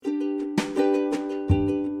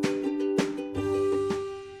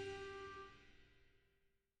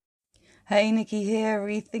Hey, Nikki here,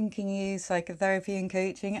 Rethinking You Psychotherapy and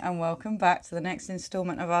Coaching, and welcome back to the next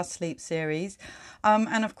installment of our sleep series.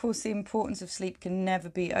 And of course, the importance of sleep can never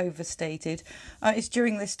be overstated. It's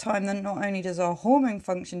during this time that not only does our hormone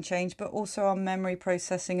function change, but also our memory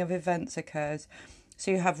processing of events occurs. So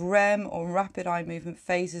you have REM or rapid eye movement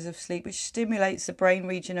phases of sleep, which stimulates the brain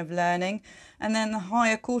region of learning, and then the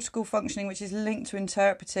higher cortical functioning, which is linked to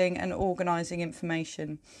interpreting and organising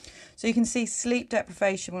information. So you can see sleep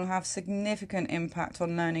deprivation will have significant impact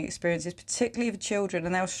on learning experiences, particularly for children,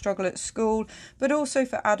 and they'll struggle at school, but also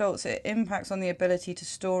for adults. It impacts on the ability to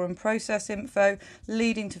store and process info,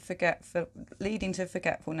 leading to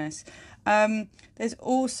forgetfulness. There's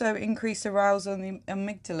also increased arousal on the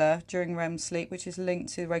amygdala during REM sleep, which is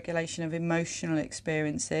linked to the regulation of emotional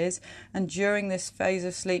experiences. And during this phase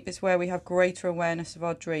of sleep, it's where we have greater awareness of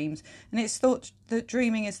our dreams. And it's thought that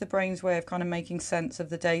dreaming is the brain's way of kind of making sense of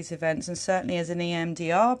the day's events. And certainly as an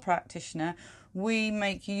EMDR practitioner, we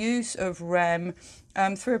make use of REM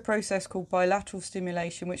through a process called bilateral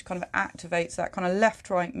stimulation, which kind of activates that kind of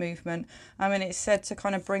left-right movement. And it's said to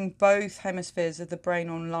kind of bring both hemispheres of the brain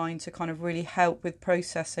online to kind of really help with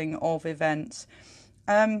processing of events.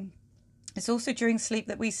 It's also during sleep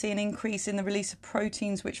that we see an increase in the release of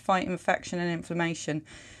proteins which fight infection and inflammation.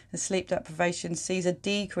 The sleep deprivation sees a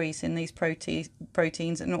decrease in these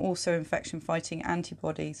proteins and also infection-fighting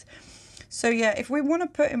antibodies. So if we want to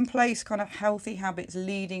put in place kind of healthy habits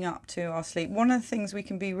leading up to our sleep, one of the things we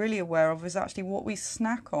can be really aware of is actually what we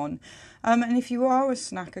snack on. And if you are a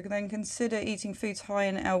snacker, then consider eating foods high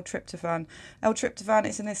in L-tryptophan. L-tryptophan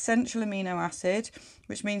is an essential amino acid,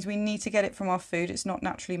 which means we need to get it from our food. It's not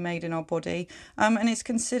naturally made in our body, and it's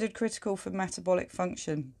considered critical for metabolic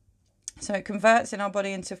function. So it converts in our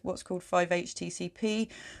body into what's called 5-HTCP,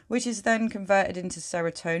 which is then converted into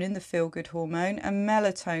serotonin, the feel-good hormone, and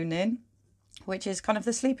melatonin, which is kind of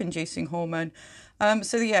the sleep-inducing hormone.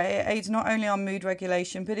 It aids not only our mood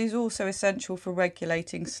regulation, but is also essential for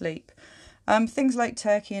regulating sleep. Things like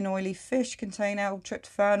turkey and oily fish contain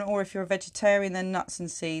L-tryptophan, or if you're a vegetarian, then nuts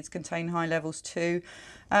and seeds contain high levels too.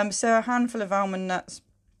 So a handful of almond nuts,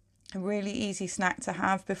 a really easy snack to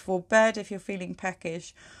have before bed if you're feeling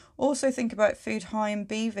peckish. Also think about food high in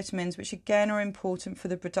B vitamins, which again are important for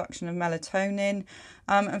the production of melatonin.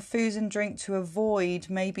 And foods and drink to avoid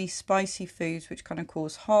maybe spicy foods, which kind of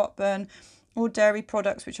cause heartburn, or dairy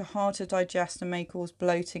products which are hard to digest and may cause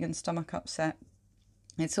bloating and stomach upset.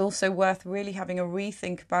 It's also worth really having a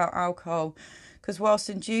rethink about alcohol, because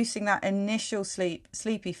whilst inducing that initial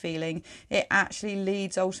sleepy feeling, it actually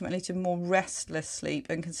leads ultimately to more restless sleep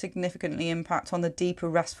and can significantly impact on the deeper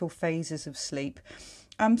restful phases of sleep.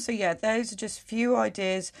 Those are just a few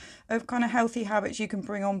ideas of kind of healthy habits you can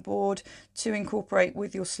bring on board to incorporate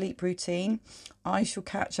with your sleep routine. I shall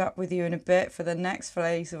catch up with you in a bit for the next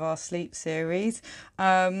phase of our sleep series.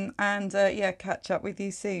 Catch up with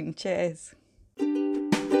you soon. Cheers.